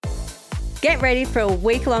Get ready for a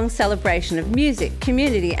week-long celebration of music,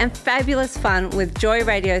 community and fabulous fun with Joy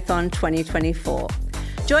Radiothon 2024.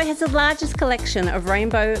 Joy has the largest collection of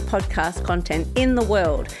rainbow podcast content in the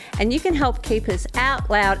world, and you can help keep us out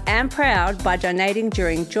loud and proud by donating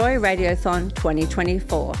during Joy Radiothon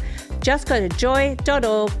 2024. Just go to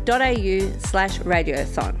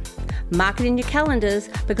joy.org.au/radiothon. Mark it in your calendars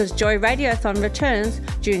because Joy Radiothon returns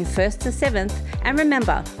June 1st to 7th, and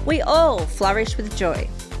remember, we all flourish with joy.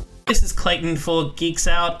 This is Clayton for Geeks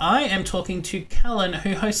Out. I am talking to Callan,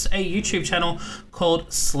 who hosts a YouTube channel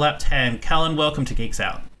called Slapped Ham. Callan, welcome to Geeks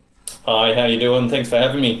Out. Hi, how you doing? Thanks for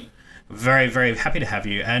having me. Very, very happy to have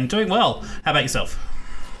you, and doing well. How about yourself?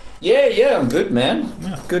 Yeah, I'm good, man.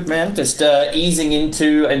 Yeah. Good, man. Just easing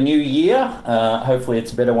into a new year. Hopefully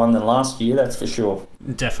it's a better one than last year, that's for sure.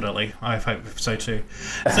 Definitely. I hope so too.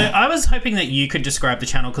 So I was hoping that you could describe the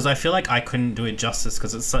channel, because I feel like I couldn't do it justice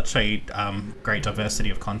because it's such a great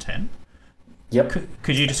diversity of content. Yep.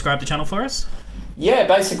 Could you describe the channel for us? Yeah,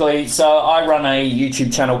 basically, so I run a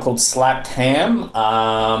YouTube channel called Slapped Ham.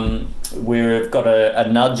 We've got a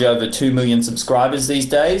nudge over 2 million subscribers these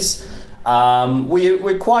days.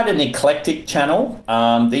 We're quite an eclectic channel.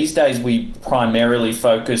 These days we primarily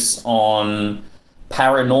focus on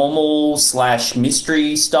paranormal /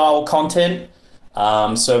 mystery style content.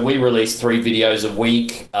 So we release 3 videos a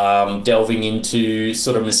week, delving into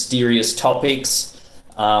sort of mysterious topics.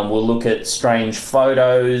 We'll look at strange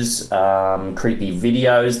photos, creepy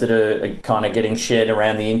videos that are kind of getting shared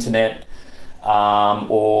around the internet,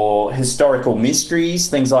 or historical mysteries,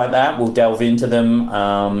 things like that. We'll delve into them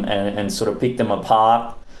and sort of pick them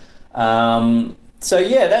apart. So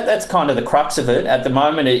yeah, that's kind of the crux of it. At the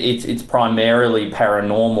moment, it's primarily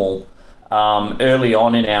paranormal. Early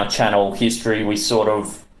on in our channel history, we sort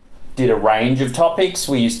of did a range of topics.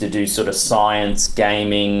 We used to do sort of science,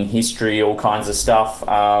 gaming, history, all kinds of stuff.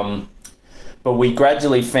 But we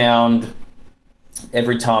gradually found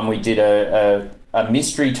every time we did a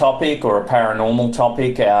mystery topic or a paranormal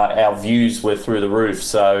topic, our views were through the roof.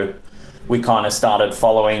 So we kind of started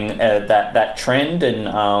following that trend, and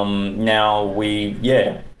now we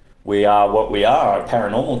are what we are, a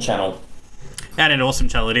paranormal channel. And an awesome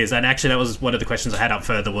channel it is. And actually, that was one of the questions I had up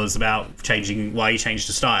further, was about why you changed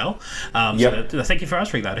the style. Yep. So thank you for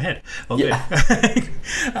answering that ahead. Well, yeah. Good.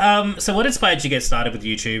 So what inspired you to get started with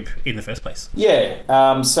YouTube in the first place?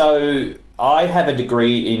 Yeah, so I have a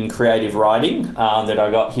degree in creative writing that I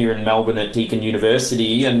got here in Melbourne at Deakin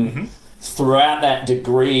University, and throughout that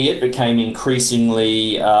degree it became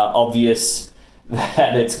increasingly obvious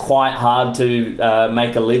that it's quite hard to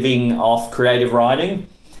make a living off creative writing.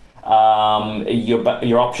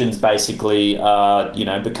 Your options basically are,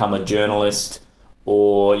 become a journalist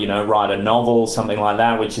or, write a novel, something like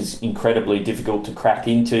that, which is incredibly difficult to crack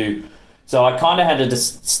into. So I kind of had to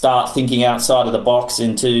just start thinking outside of the box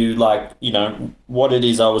into what it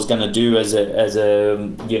is I was going to do as a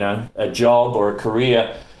job or a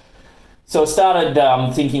career. So I started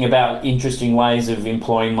thinking about interesting ways of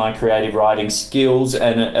employing my creative writing skills,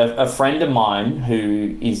 and a friend of mine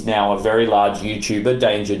who is now a very large YouTuber,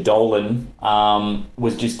 Danger Dolan,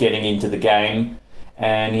 was just getting into the game,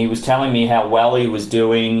 and he was telling me how well he was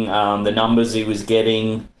doing, the numbers he was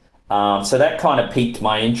getting. So that kind of piqued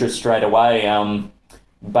my interest straight away.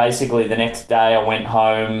 Basically, the next day I went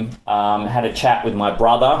home, had a chat with my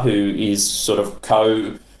brother, who is sort of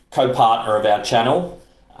co-partner of our channel.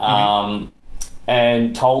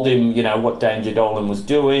 And told him, what Danger Dolan was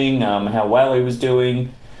doing, how well he was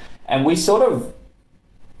doing. And we sort of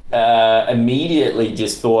immediately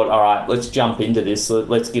just thought, all right, let's jump into this.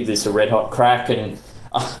 Let's give this a red hot crack. And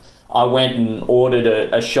I went and ordered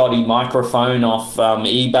a shoddy microphone off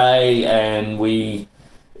eBay, and we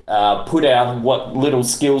put what little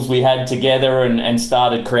skills we had together and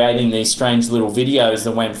started creating these strange little videos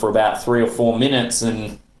that went for about 3 or 4 minutes.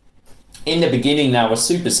 And in the beginning, they were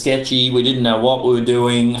super sketchy. We didn't know what we were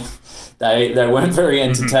doing. They weren't very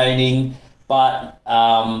entertaining. But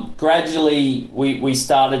gradually, we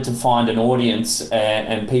started to find an audience,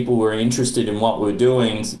 and people were interested in what we were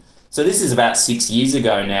doing. So this is about 6 years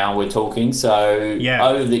ago now we're talking. So yeah.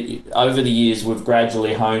 over the years, we've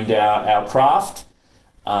gradually honed our craft.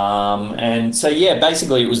 And so, yeah,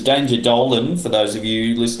 basically it was Danger Dolan, for those of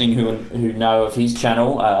you listening who know of his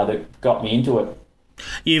channel, that got me into it.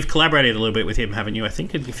 You've collaborated a little bit with him, haven't you, I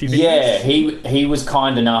think, in a few videos? Yeah, he was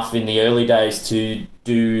kind enough in the early days to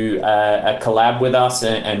do a collab with us,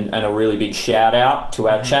 and a really big shout out to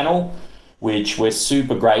our channel, which we're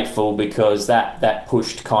super grateful, because that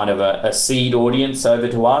pushed kind of a seed audience over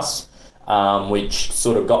to us, which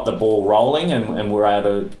sort of got the ball rolling, and we're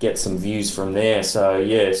able to get some views from there. So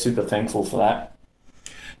yeah, super thankful for that.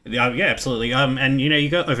 Yeah, absolutely. And you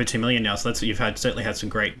got over 2 million now, so that's you've certainly had some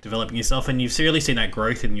great developing yourself, and you've really seen that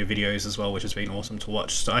growth in your videos as well, which has been awesome to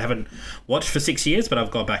watch. So I haven't watched for 6 years, but I've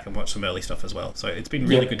gone back and watched some early stuff as well. So it's been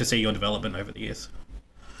really good to see your development over the years.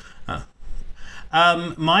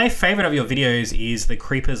 My favorite of your videos is the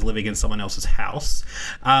creepers living in someone else's house.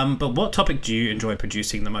 But what topic do you enjoy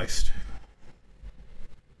producing the most?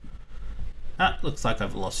 Looks like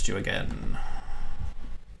I've lost you again.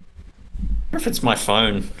 I wonder if it's my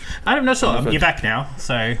phone. I'm not sure. You're back now,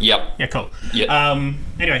 so... Yep. Yeah, cool. Yep.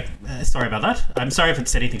 Anyway, sorry about that. I'm sorry if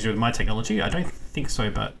it's anything to do with my technology. I don't think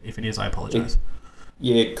so, but if it is, I apologise.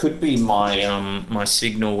 It could be my my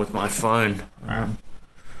signal with my phone.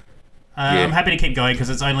 I'm happy to keep going because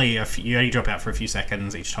it's only you only drop out for a few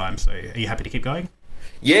seconds each time. So, are you happy to keep going?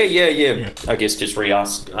 Yeah. I guess just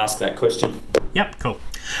ask that question. Yep, cool.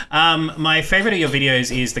 My favourite of your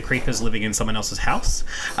videos is the creepers living in someone else's house.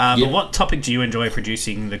 But what topic do you enjoy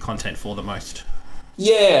producing the content for the most?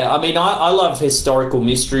 Yeah, I mean, I love historical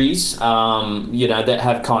mysteries, that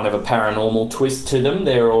have kind of a paranormal twist to them.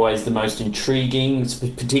 They're always the most intriguing,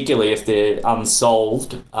 particularly if they're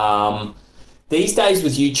unsolved. These days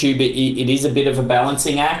with YouTube, it is a bit of a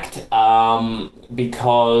balancing act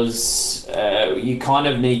because you kind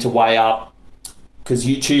of need to weigh up, because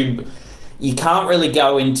YouTube, you can't really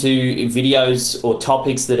go into videos or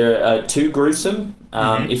topics that are too gruesome,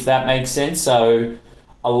 if that makes sense. So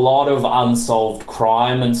a lot of unsolved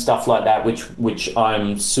crime and stuff like that, which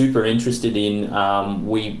I'm super interested in,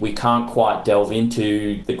 we can't quite delve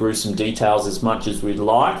into the gruesome details as much as we'd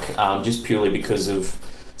like, just purely because of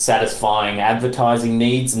satisfying advertising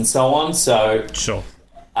needs and so on. So sure.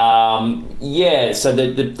 So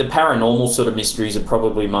the paranormal sort of mysteries are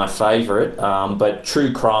probably my favourite, but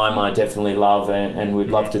true crime I definitely love and would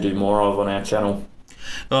love to do more of on our channel.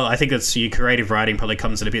 Well, I think that's your creative writing probably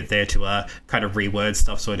comes in a bit there to kind of reword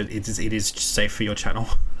stuff, so it is safe for your channel,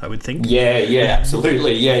 I would think. Yeah,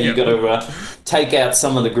 absolutely. Yeah, you got to take out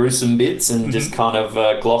some of the gruesome bits and just kind of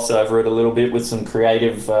gloss over it a little bit with some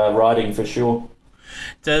creative writing for sure.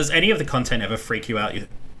 Does any of the content ever freak you out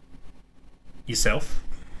yourself?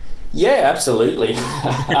 Yeah, absolutely.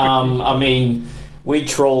 I mean, we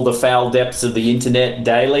trawl the foul depths of the internet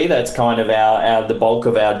daily. That's kind of the bulk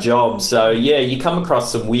of our job. So yeah, you come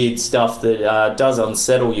across some weird stuff that does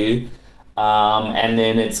unsettle you, and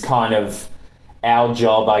then it's kind of our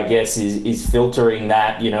job, I guess, is filtering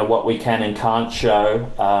that, what we can and can't show.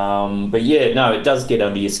 But yeah, no, it does get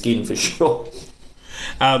under your skin for sure.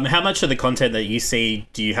 How much of the content that you see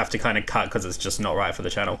do you have to kind of cut because it's just not right for the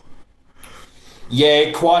channel?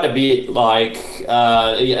 Yeah, quite a bit. Like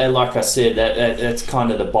I said, that's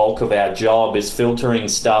kind of the bulk of our job is filtering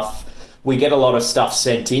stuff. We get a lot of stuff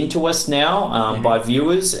sent in to us now by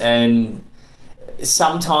viewers, and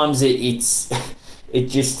sometimes it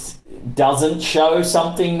just doesn't show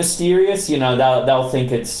something mysterious. They'll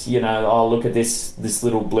think it's, oh, look at this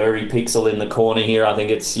little blurry pixel in the corner here. I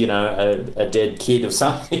think it's, a dead kid or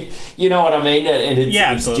something. You know what I mean? And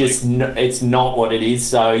it's just it's not what it is.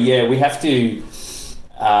 So yeah, we have to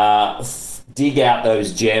dig out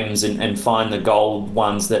those gems and find the gold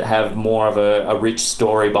ones that have more of a rich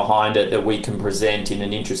story behind it that we can present in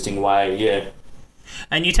an interesting way. Yeah.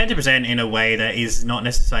 And you tend to present in a way that is not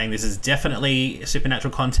necessarily saying this is definitely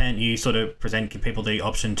supernatural content. You sort of give people the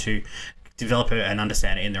option to develop it and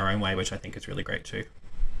understand it in their own way, which I think is really great too.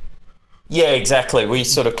 Yeah, exactly. We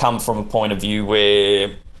sort of come from a point of view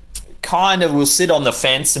where kind of we'll sit on the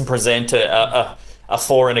fence and present a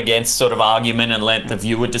for and against sort of argument and let the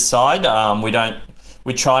viewer decide.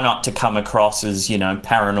 We try not to come across as,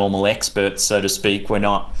 paranormal experts, so to speak. We're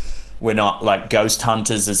not like ghost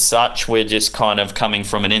hunters as such. We're just kind of coming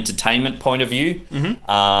from an entertainment point of view,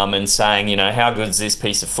 and saying, how good is this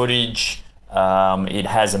piece of footage? It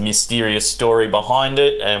has a mysterious story behind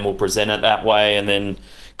it, and we'll present it that way, and then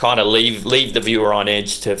kind of leave the viewer on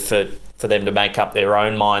edge for them to make up their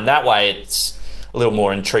own mind. That way, it's a little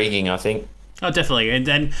more intriguing, I think. Oh, definitely.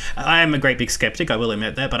 And I am a great big skeptic, I will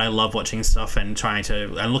admit that, but I love watching stuff and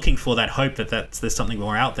and looking for that hope that there's something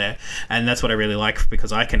more out there. And that's what I really like,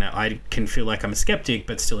 because I can feel like I'm a skeptic,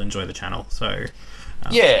 but still enjoy the channel. So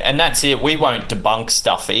yeah, and that's it. We won't debunk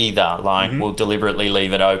stuff either. Like, we'll deliberately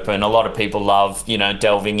leave it open. A lot of people love,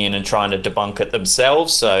 delving in and trying to debunk it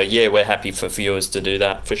themselves. So yeah, we're happy for viewers to do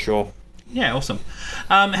that for sure. Yeah, awesome.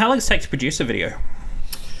 How long does it take to produce a video?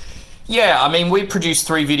 Yeah, I mean, we produce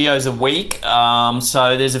 3 videos a week,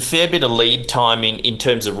 so there's a fair bit of lead time in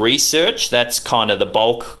terms of research. That's kind of the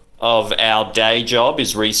bulk of our day job,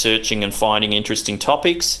 is researching and finding interesting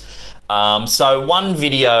topics. So one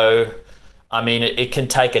video I mean, it can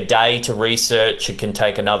take a day to research. It can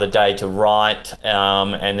take another day to write.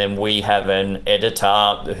 And then we have an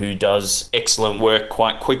editor who does excellent work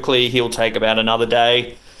quite quickly. He'll take about another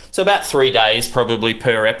day. So about 3 days probably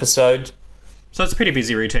per episode. So it's a pretty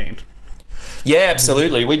busy routine. Yeah,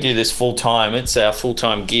 absolutely. We do this full time. It's our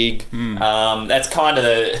full-time gig. That's kind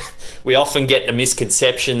of we often get the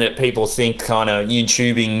misconception that people think kind of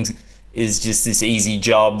YouTubing is just this easy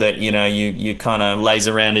job that, you know, you kind of laze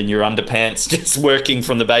around in your underpants just working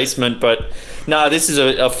from the basement. But no, this is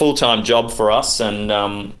a full-time job for us,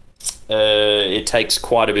 and it takes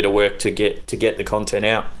quite a bit of work to get the content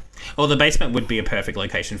out. Well, the basement would be a perfect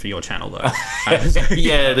location for your channel, though.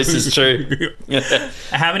 Yeah, this is true.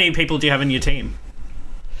 How many people do you have in your team?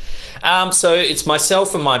 So it's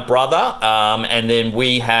myself and my brother, and then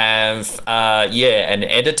we have an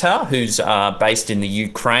editor who's based in the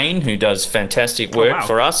Ukraine who does fantastic work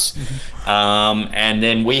for us, and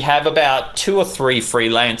then we have about 2 or 3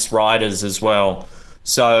 freelance writers as well.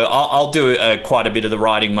 So I'll do quite a bit of the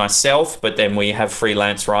writing myself, but then we have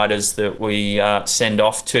freelance writers that we send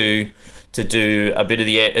off to do a bit of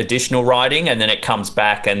the additional writing, and then it comes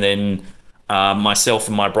back, and then myself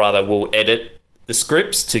and my brother will edit the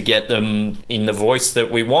scripts to get them in the voice that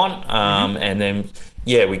we want, and then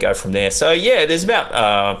we go from there. So there's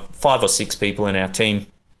about 5 or 6 people in our team.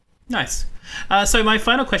 Nice. So my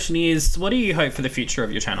final question is, what do you hope for the future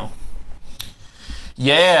of your channel?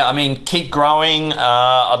 Yeah, I mean, keep growing.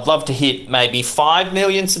 I'd love to hit maybe 5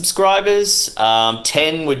 million subscribers.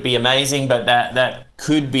 10 would be amazing, but that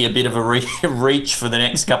could be a bit of a reach for the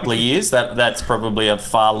next couple of years. That's probably a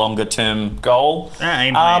far longer term goal.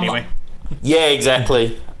 Aim high anyway. Yeah,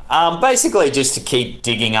 exactly. Basically, just to keep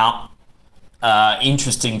digging up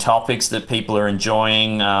interesting topics that people are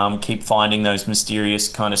enjoying. Keep finding those mysterious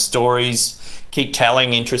kind of stories. Keep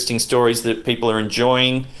telling interesting stories that people are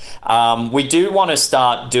enjoying. We do want to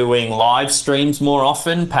start doing live streams more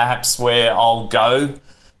often, perhaps where I'll go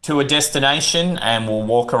to a destination and we'll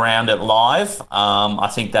walk around it live. I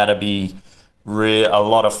think that'd be a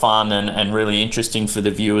lot of fun and really interesting for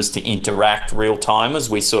the viewers to interact real time as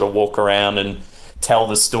we sort of walk around and tell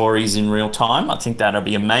the stories in real time. I think that'd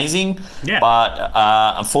be amazing. Yeah. But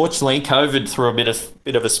unfortunately, COVID threw a bit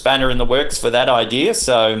of a spanner in the works for that idea.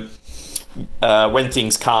 So when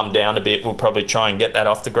things calm down a bit, we'll probably try and get that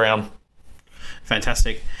off the ground.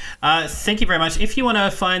 Fantastic. Thank you very much. If you want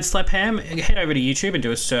to find Slapped Ham, head over to YouTube and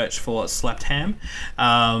do a search for Slapped Ham.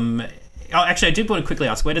 Actually, I did want to quickly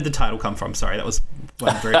ask, where did the title come from? Sorry, that was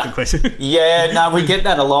one very good question. Yeah, no, we get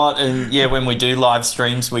that a lot. And when we do live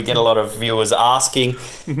streams, we get a lot of viewers asking.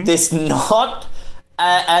 There's not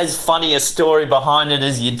as funny a story behind it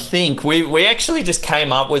as you'd think. We actually just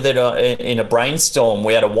came up with it in a brainstorm.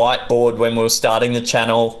 We had a whiteboard when we were starting the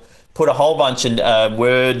channel, put a whole bunch of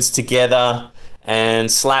words together,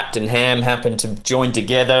 and Slapped and Ham happened to join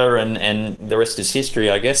together, and the rest is history,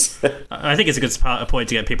 I guess. I think it's a good point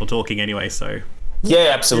to get people talking anyway, so... Yeah,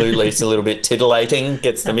 absolutely. It's a little bit titillating,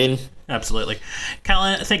 gets them in. Absolutely.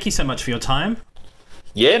 Callan, thank you so much for your time.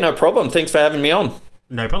 Yeah, no problem. Thanks for having me on.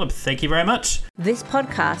 No problem. Thank you very much. This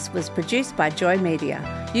podcast was produced by Joy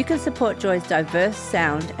Media. You can support Joy's diverse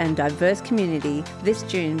sound and diverse community this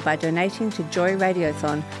June by donating to Joy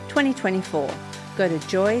Radiothon 2024. Go to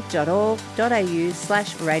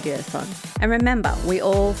joy.org.au/radiothon. And remember, we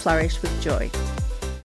all flourish with joy.